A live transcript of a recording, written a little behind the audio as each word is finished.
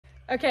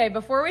Okay,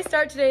 before we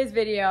start today's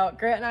video,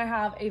 Grant and I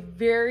have a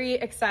very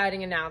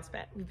exciting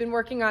announcement. We've been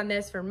working on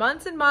this for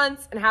months and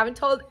months and haven't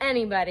told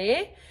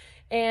anybody.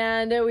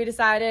 And we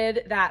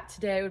decided that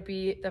today would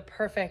be the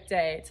perfect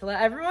day to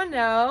let everyone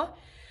know.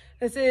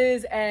 This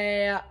is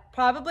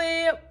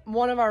probably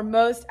one of our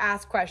most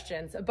asked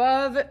questions.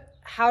 Above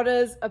how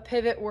does a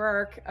pivot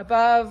work,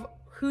 above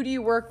who do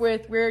you work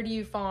with, where do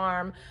you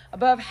farm,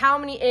 above how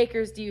many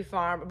acres do you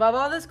farm, above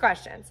all those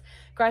questions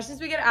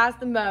we get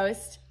asked the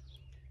most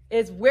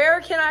is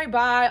where can I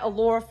buy a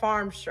Aurora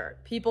farm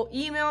shirt? People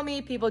email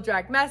me, people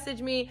direct message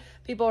me,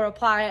 people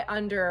reply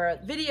under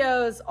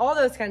videos, all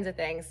those kinds of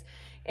things.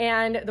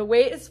 And the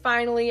wait is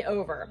finally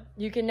over.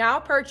 You can now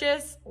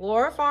purchase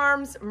Aurora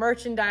Farms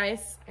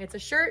merchandise. It's a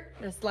shirt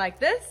just like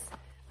this.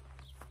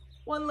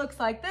 One looks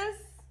like this,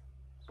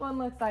 one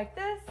looks like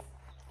this.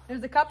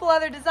 There's a couple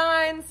other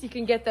designs. You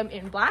can get them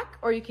in black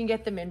or you can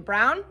get them in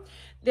brown.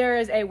 There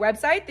is a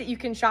website that you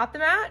can shop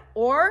them at,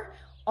 or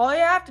all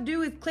you have to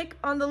do is click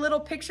on the little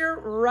picture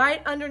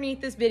right underneath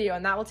this video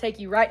and that will take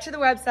you right to the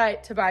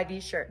website to buy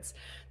these shirts.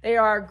 They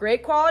are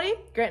great quality.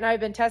 Grant and I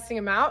have been testing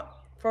them out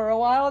for a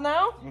while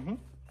now.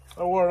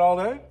 I wore it all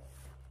day.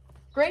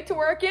 Great to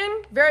work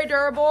in, very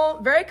durable,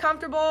 very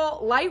comfortable,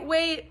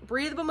 lightweight,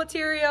 breathable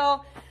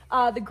material.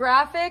 The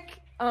graphic,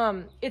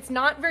 it's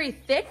not very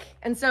thick,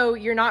 and so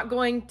you're not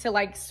going to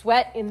like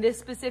sweat in this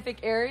specific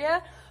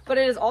area, but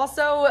it is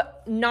also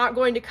not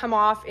going to come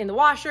off in the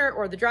washer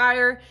or the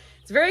dryer.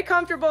 It's very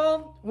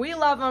comfortable. We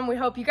love them. We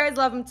hope you guys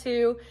love them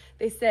too.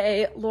 They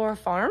say Aurora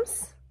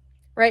Farms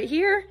right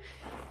here.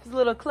 Just a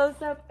little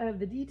close-up of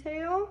the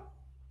detail.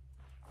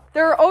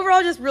 They're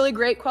overall just really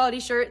great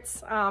quality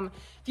shirts. If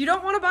you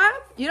don't want to buy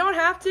them, you don't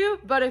have to,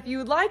 but if you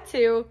would like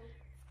to,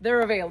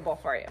 they're available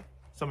for you.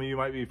 Some of you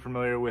might be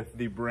familiar with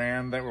the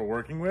brand that we're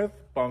working with,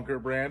 Bunker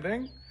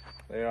Branding.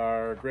 They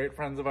are great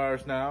friends of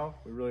ours now.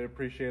 We really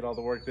appreciate all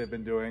the work they've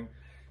been doing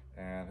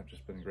and have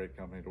just been a great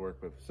company to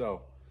work with.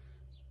 So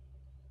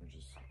we're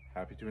just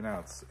happy to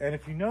announce. And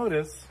if you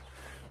notice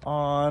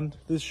on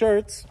the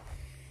shirts,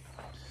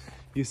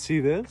 you see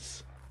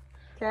this?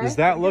 Okay. Does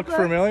that look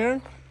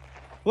familiar?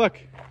 Look.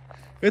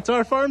 It's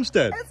our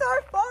farmstead. It's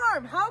our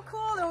farm. How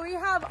cool that we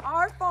have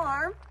our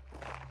farm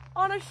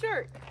on a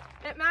shirt.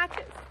 It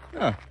matches.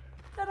 Yeah.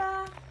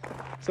 Ta-da.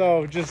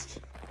 So just.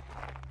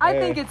 I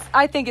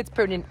think it's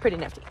pretty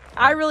nifty.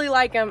 I really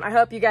like them. I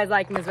hope you guys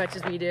like them as much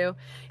as we do.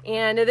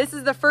 And this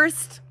is the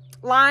first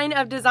line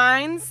of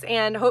designs.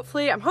 And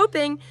hopefully, I'm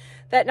hoping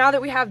that now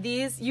that we have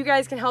these, you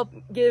guys can help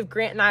give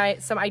Grant and I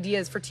some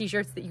ideas for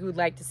t-shirts that you would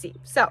like to see.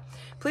 So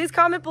please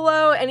comment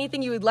below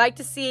anything you would like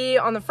to see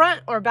on the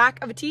front or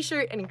back of a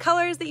t-shirt, any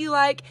colors that you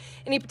like,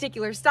 any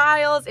particular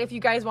styles. If you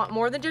guys want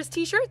more than just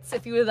t-shirts,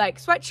 if you would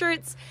like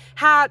sweatshirts,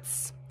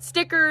 hats,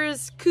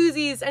 stickers,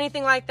 koozies,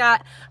 anything like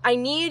that, I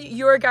need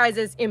your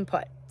guys'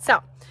 input. So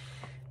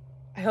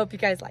I hope you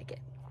guys like it.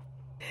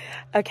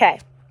 Okay,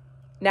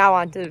 now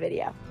on to the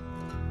video.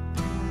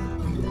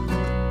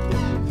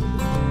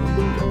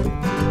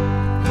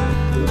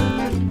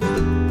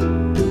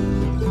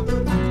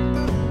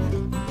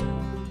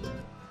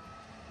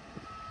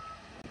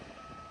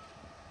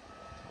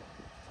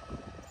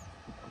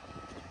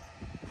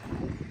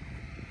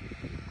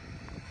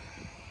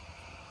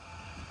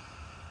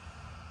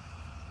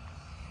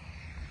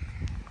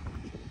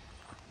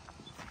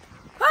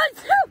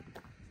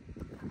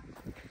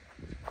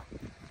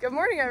 Good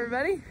morning,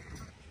 everybody.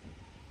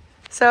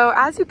 So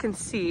as you can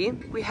see,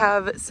 we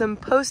have some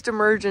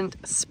post-emergent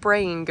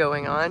spraying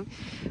going on,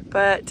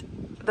 but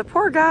the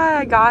poor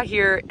guy got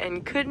here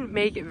and couldn't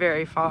make it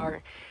very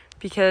far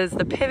because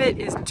the pivot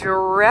is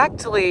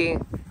directly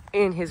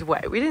in his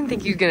way. We didn't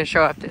think he was gonna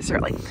show up this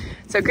early.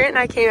 So Grant and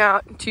I came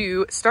out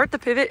to start the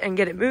pivot and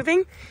get it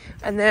moving,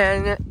 and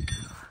then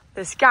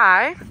this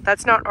guy,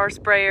 that's not our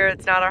sprayer,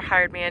 it's not our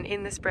hired man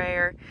in the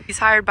sprayer. He's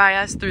hired by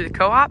us through the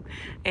co-op,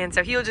 and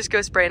so he'll just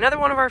go spray another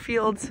one of our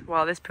fields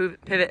while this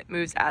pivot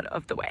moves out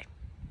of the way.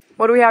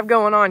 What do we have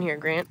going on here,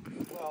 Grant?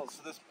 Well,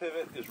 so this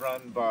pivot is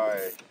run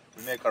by,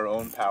 we make our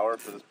own power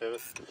for this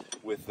pivot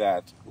with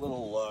that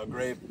little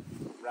gray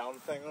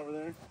round thing over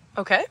there.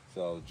 Okay.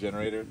 So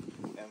generator,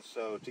 and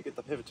so to get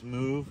the pivot to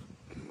move,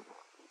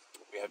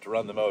 we have to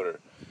run the motor.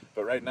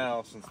 But right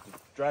now, since the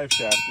drive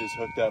shaft is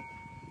hooked up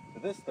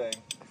to this thing,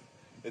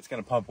 it's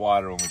going to pump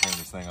water when we turn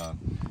this thing on,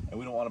 and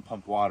we don't want to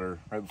pump water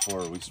right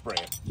before we spray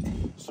it.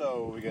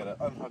 So we got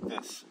to unhook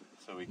this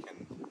so we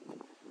can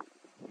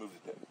move the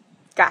pivot.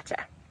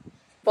 Gotcha.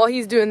 While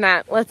he's doing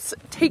that, let's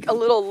take a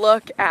little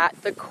look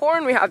at the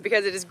corn we have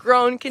because it has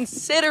grown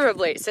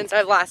considerably since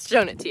I've last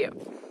shown it to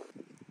you.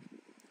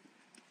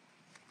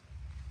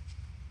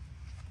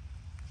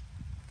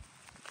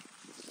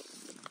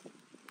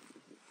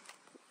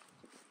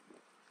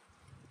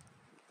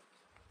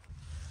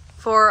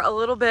 For a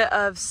little bit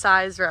of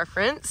size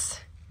reference,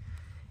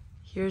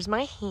 here's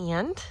my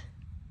hand.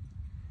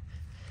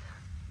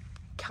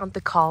 Count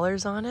the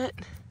collars on it.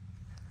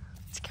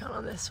 Let's count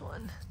on this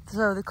one.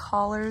 So the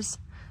collars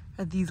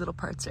are these little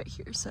parts right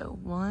here. So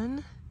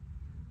 1,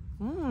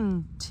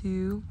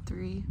 2,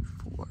 3,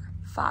 4,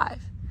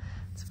 5.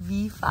 It's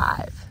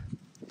V5.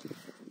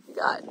 We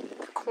got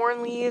the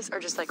corn leaves are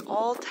just like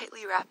all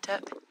tightly wrapped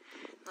up.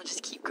 They'll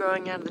just keep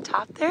growing out of the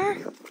top there.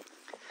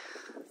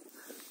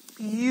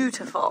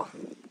 Beautiful.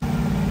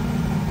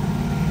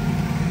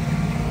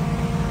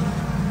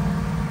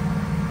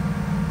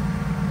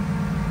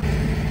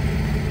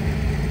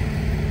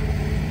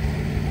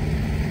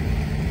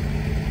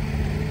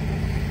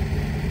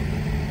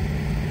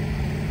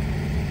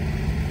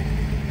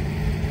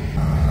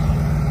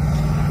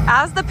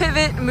 As the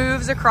pivot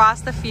moves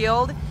across the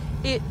field,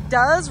 it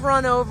does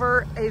run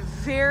over a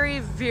very,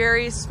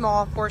 very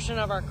small portion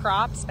of our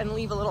crops and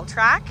leave a little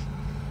track,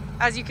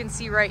 as you can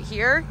see right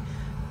here.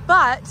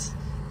 But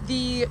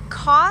the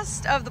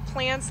cost of the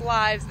plants'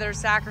 lives that are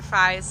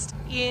sacrificed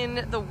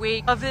in the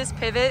wake of this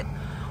pivot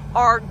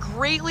are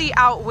greatly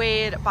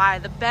outweighed by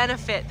the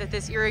benefit that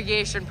this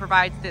irrigation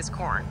provides this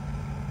corn.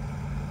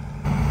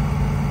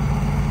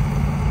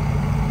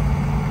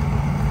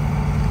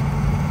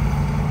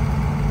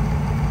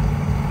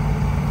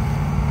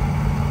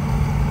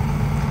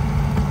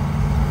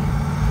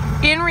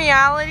 In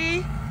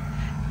reality,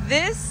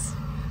 this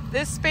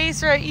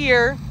space right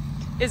here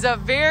is a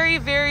very,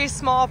 very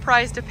small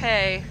price to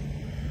pay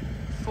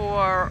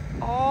for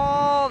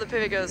all the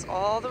pivot goes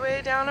all the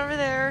way down over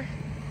there.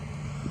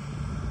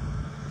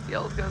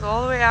 Field goes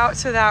all the way out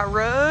to that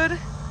road,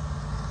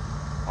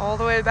 all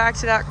the way back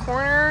to that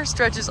corner,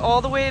 stretches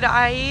all the way to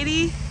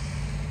I-80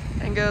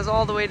 and goes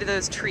all the way to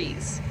those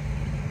trees.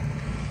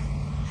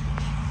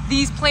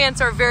 These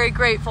plants are very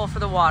grateful for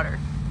the water.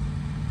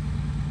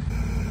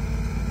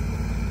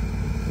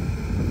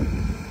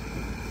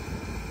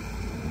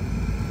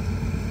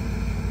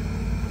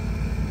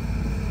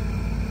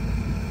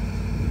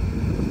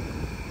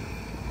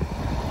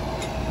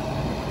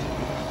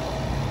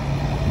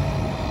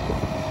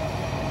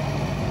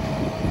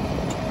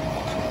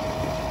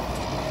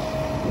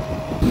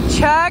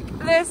 Check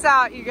this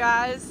out, you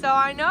guys. So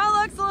I know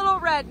it looks a little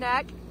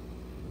redneck.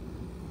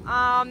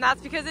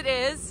 That's because it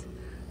is.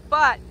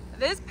 But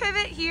this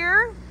pivot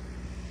here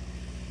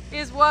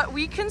is what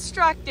we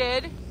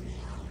constructed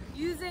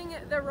using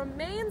the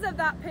remains of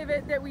that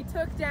pivot that we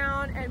took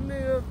down and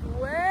moved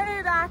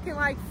way back in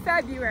like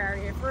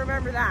February, if you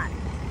remember that.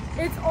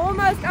 It's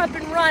almost up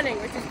and running,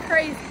 which is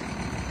crazy.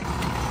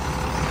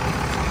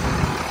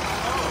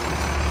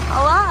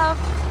 Hello.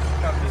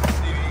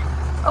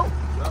 Oh.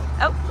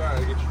 Sorry,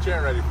 I'll get your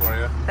chair ready for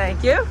you.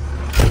 Thank you.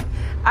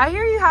 I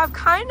hear you have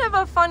kind of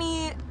a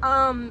funny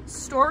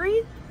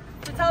story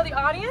to tell the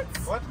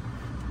audience. What?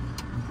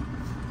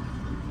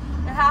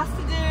 It has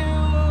to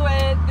do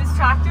with this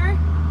tractor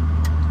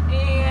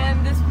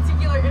and this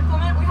particular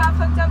implement we have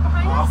hooked up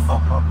behind us.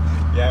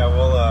 Yeah,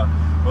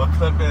 we'll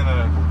clip in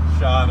a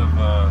shot of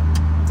a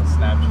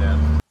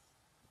Snapchat.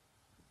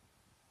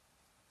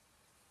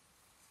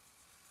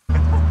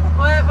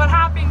 What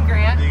happened,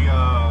 Grant?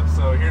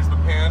 So here's the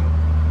pin,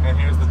 and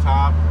here's the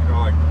top. You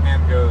know, like the pin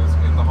goes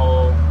in the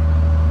hole,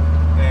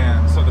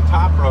 and so the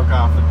top broke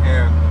off the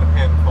pin, and the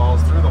pin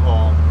falls through the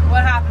hole.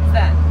 What happens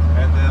then?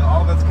 And then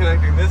all that's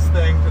connecting this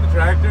thing to the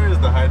tractor is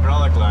the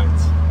hydraulic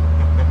lines.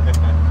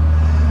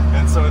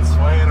 And so it's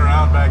swaying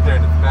around back there,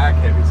 and it's back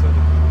heavy. So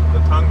the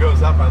tongue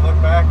goes up, I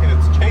look back, and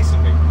it's chasing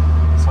me.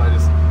 So I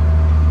just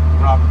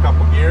drop a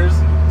couple gears,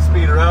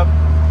 speed her up,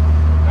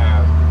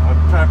 and I'm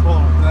trying to pull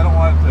it, because I don't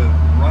want it to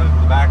run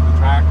into the back of the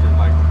tractor and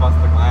like bust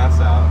the glass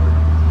out or,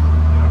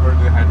 you know, hurt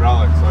the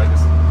hydraulics. So I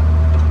just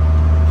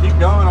keep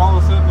going. All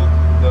of a sudden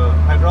the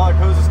hydraulic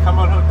hoses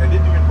come unhooked. They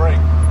didn't even break.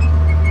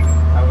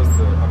 That was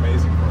the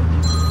amazing part.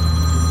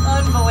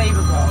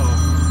 Unbelievable.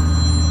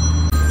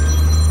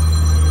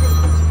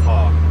 It's a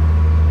paw.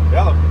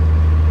 Yellow.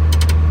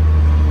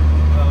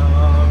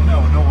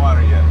 No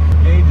water yet.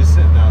 Gage is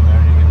sitting down there.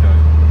 You can tell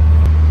you.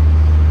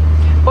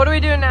 What are we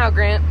doing now,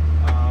 Grant?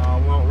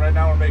 Well, right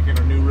now we're making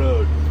a new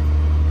road.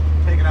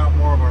 Taking out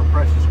more of our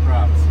precious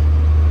crops.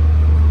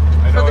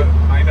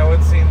 I know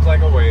it seems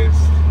like a waste.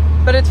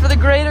 But it's for the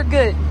greater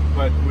good.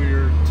 But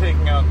we're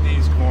taking out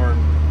these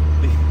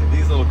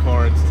little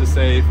corns to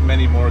save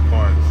many more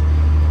corns.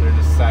 They're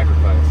just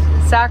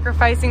sacrificed.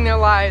 Sacrificing their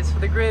lives for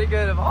the greater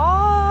good of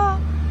all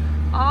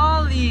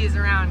these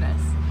around us.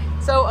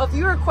 So a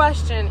viewer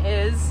question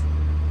is,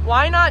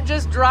 why not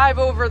just drive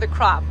over the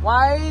crop?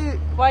 Why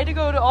to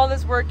go to all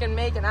this work and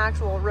make an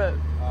actual road?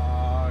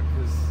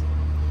 Because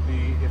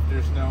if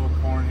there's no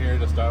corn here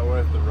to start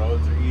with, the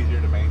roads are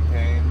easier to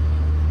maintain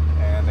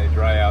and they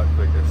dry out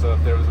quicker. So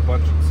if there was a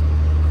bunch of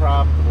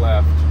crop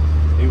left,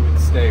 it would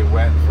stay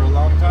wet for a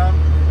long time.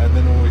 And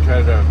then when we tried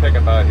to drive a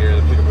pickup out here,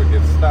 the pickup would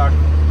get stuck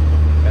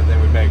and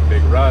then we'd make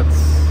big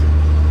ruts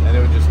and it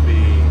would just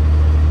be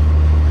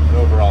an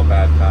overall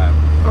bad time.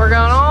 We're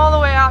going all the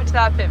way out to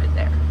that pivot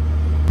there.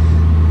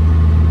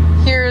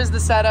 Here is the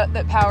setup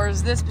that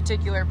powers this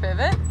particular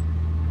pivot.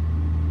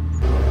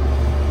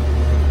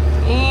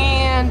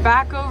 And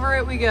back over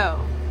it we go.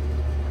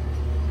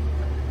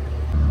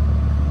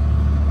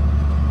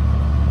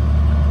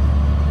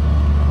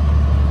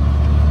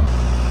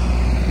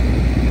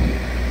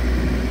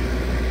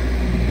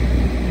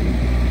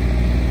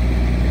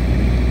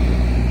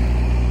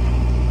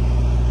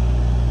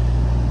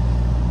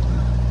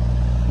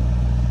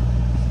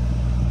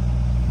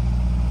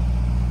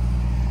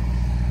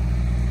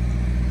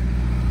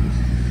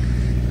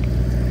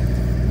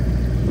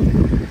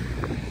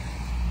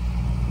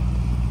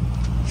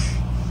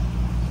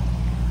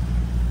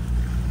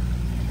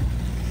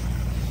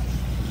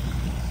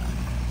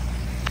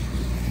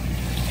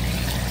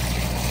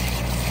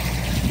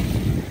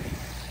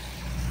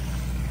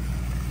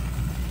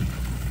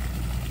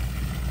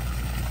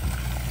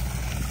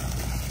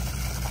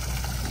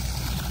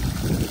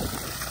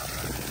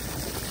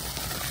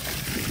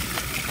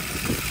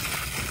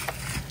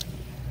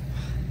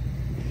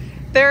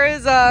 there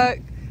is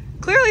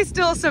clearly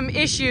still some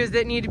issues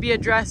that need to be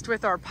addressed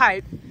with our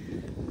pipe,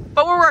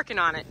 but we're working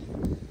on it.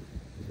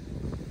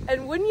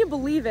 And wouldn't you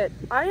believe it,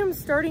 I am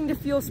starting to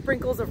feel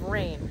sprinkles of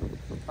rain.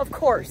 Of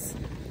course.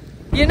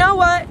 You know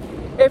what?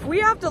 If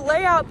we have to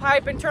lay out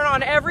pipe and turn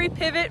on every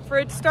pivot for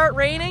it to start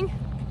raining,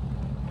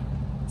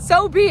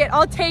 so be it,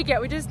 I'll take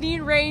it. We just need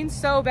rain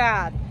so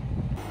bad.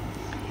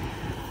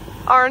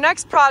 Our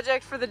next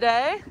project for the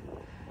day,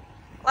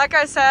 like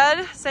I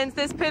said, since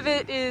this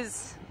pivot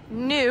is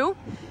new,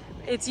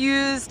 it's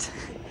used,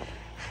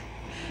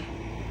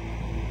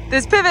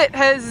 this pivot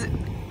has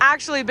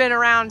actually been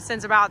around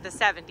since about the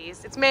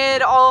 70s. It's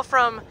made all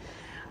from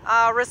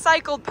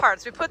recycled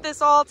parts. We put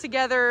this all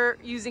together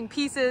using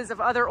pieces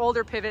of other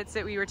older pivots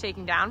that we were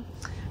taking down.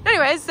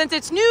 Anyways, since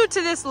it's new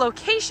to this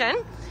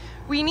location,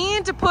 we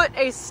need to put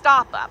a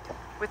stop up.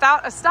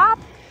 Without a stop,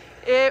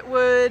 it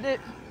would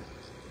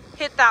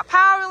hit that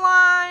power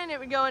line, it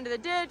would go into the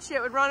ditch, it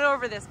would run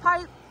over this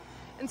pipe.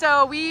 And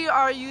so we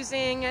are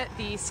using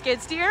the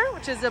skid steer,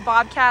 which is a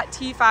Bobcat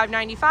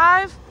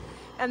T595,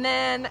 and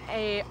then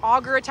a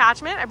auger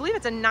attachment. I believe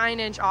it's a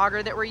 9-inch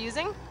auger that we're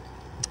using.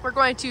 We're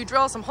going to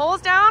drill some holes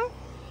down,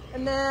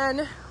 and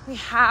then we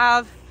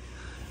have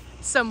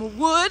some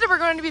wood we're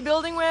going to be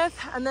building with,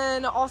 and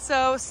then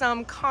also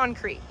some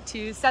concrete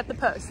to set the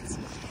posts.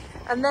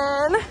 And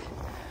then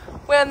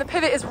when the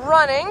pivot is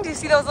running, do you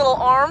see those little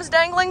arms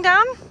dangling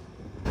down?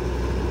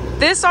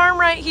 This arm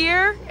right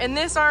here and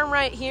this arm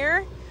right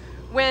here,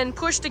 when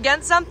pushed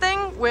against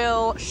something,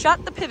 will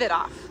shut the pivot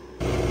off.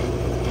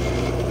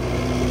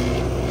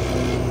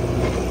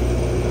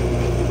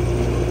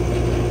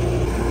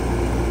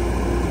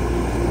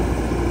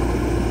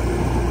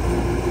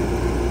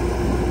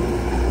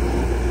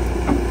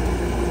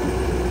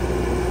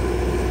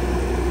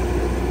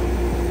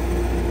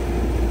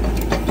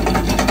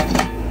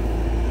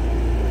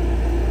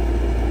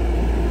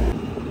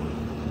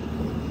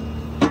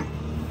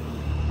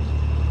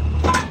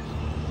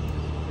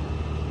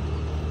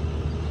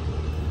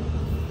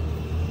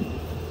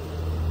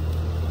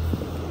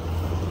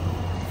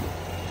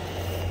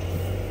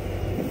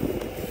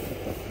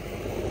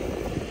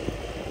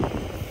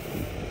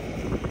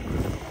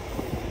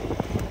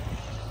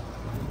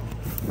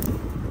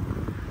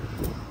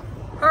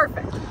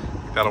 Perfect.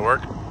 That'll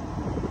work.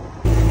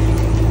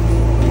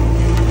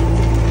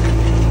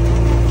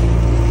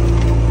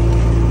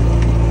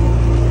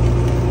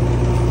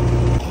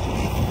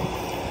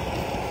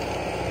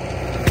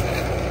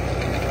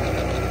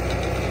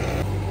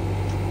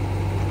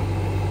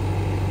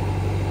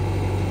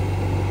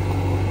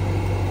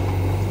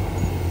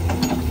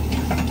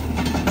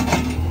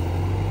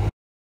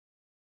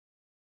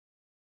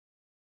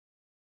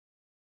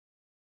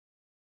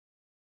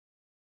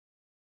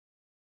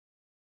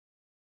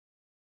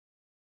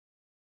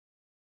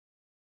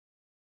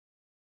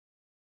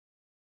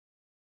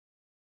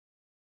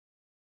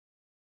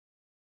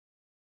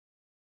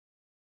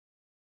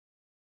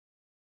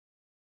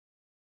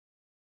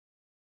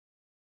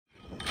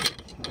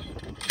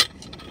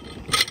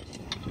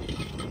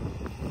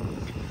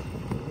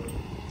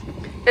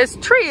 This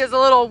tree is a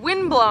little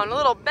windblown, a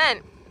little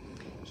bent.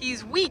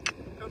 He's weak.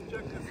 Come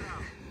check this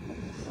out.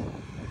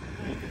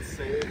 You can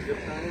save zip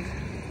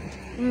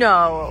ties.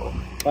 No.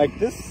 Like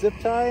this zip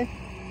tie,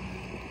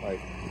 like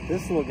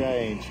this little guy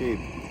ain't cheap.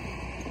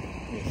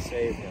 You can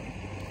save him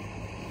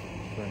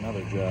for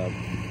another job.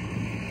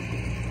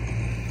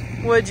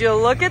 Would you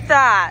look at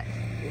that?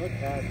 Look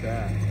at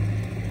that.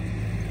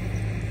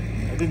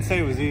 I didn't say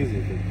it was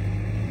easy, but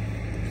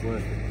it's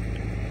worth it.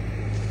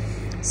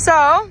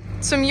 So,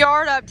 some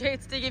yard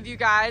updates to give you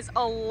guys.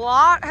 A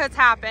lot has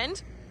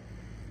happened.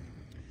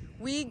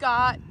 We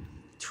got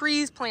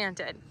trees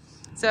planted.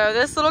 So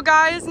this little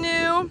guy is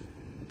new.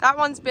 That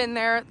one's been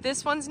there.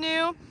 This one's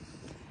new.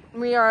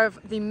 We have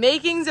the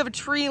makings of a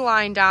tree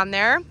line down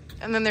there.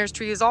 And then there's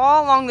trees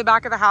all along the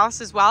back of the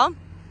house as well.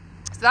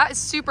 So that is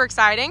super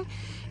exciting.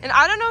 And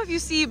I don't know if you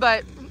see,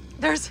 but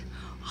there's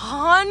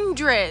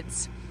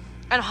hundreds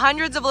and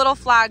hundreds of little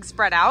flags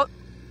spread out.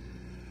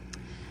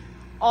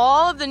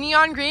 All of the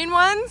neon green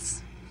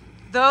ones,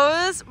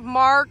 those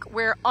mark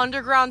where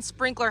underground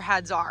sprinkler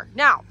heads are.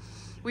 Now,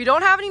 we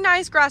don't have any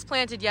nice grass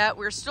planted yet.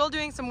 We're still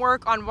doing some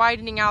work on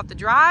widening out the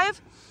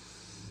drive,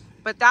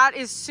 but that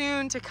is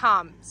soon to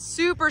come.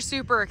 Super,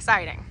 super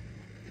exciting.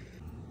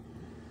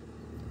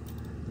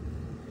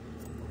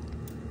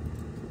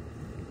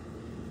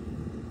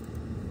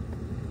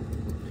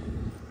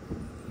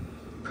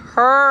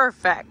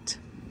 Perfect.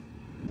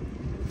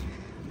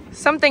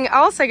 Something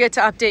else I get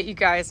to update you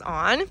guys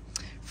on.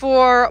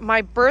 For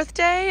my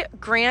birthday,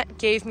 Grant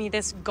gave me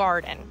this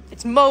garden.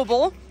 It's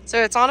mobile,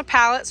 so it's on a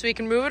pallet so we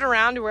can move it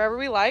around to wherever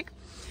we like.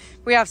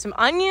 We have some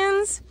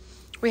onions,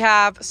 we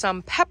have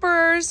some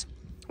peppers,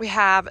 we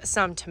have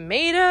some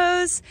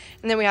tomatoes,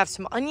 and then we have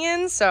some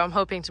onions, so I'm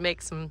hoping to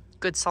make some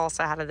good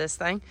salsa out of this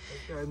thing.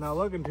 Okay, not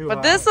looking too but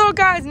hot. This little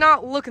guy's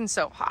not looking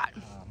so hot.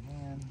 Oh,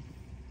 man.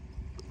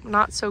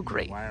 Not so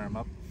great. Wire him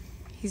up.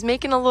 He's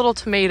making a little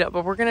tomato,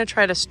 but we're gonna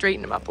try to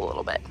straighten him up a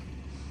little bit.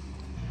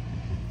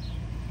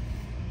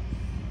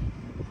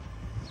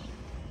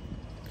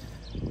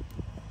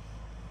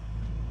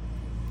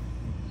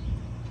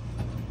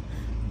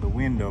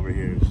 wind over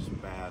here is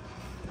just bad.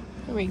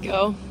 There we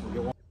go.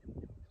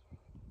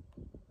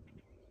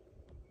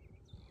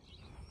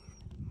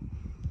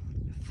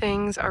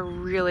 Things are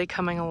really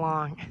coming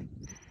along.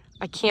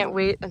 I can't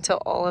wait until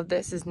all of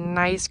this is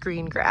nice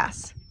green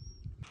grass.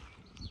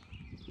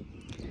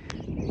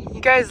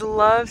 You guys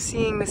love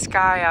seeing the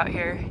sky out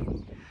here.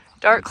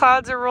 Dark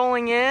clouds are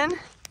rolling in,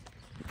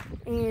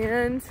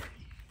 and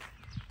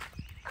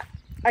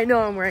I know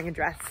I'm wearing a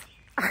dress.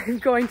 I'm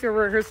going to a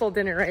rehearsal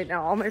dinner right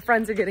now. All my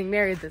friends are getting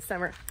married this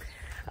summer.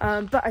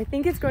 But I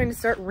think it's going to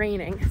start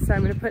raining. So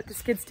I'm gonna put the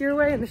skid steer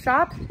away in the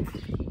shop,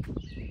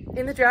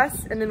 in the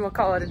dress, and then we'll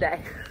call it a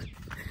day.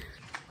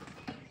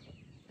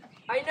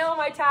 I know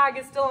my tag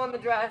is still on the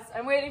dress.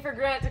 I'm waiting for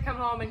Grant to come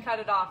home and cut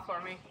it off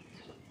for me.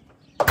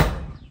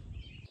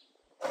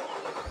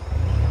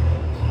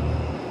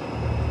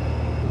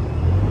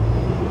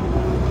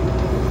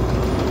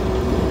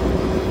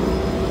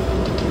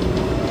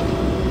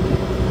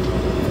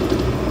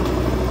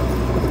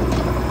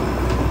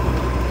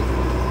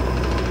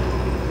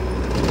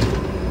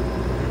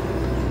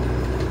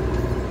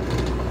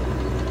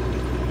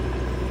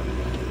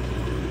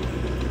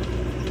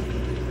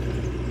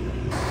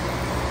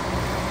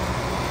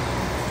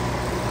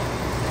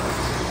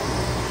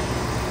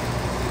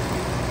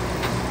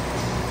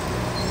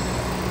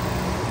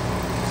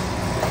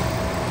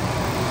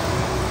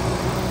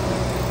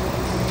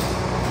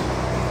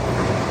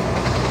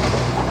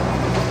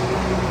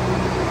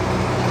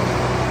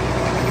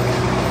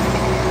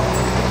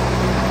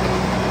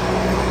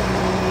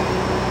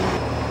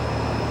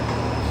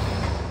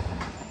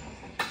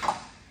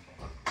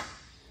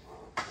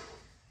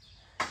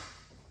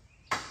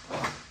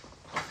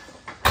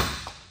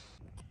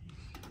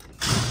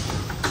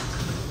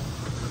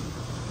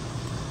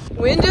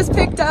 Wind just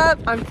picked up.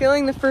 I'm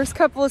feeling the first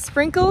couple of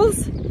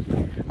sprinkles.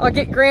 I'll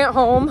get Grant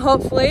home,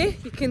 hopefully.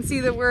 You can see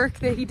the work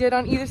that he did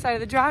on either side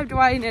of the drive to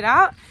widen it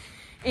out.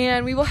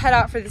 And we will head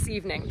out for this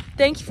evening.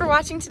 Thank you for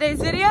watching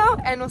today's video,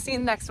 and we'll see you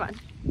in the next one.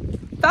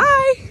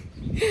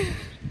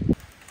 Bye!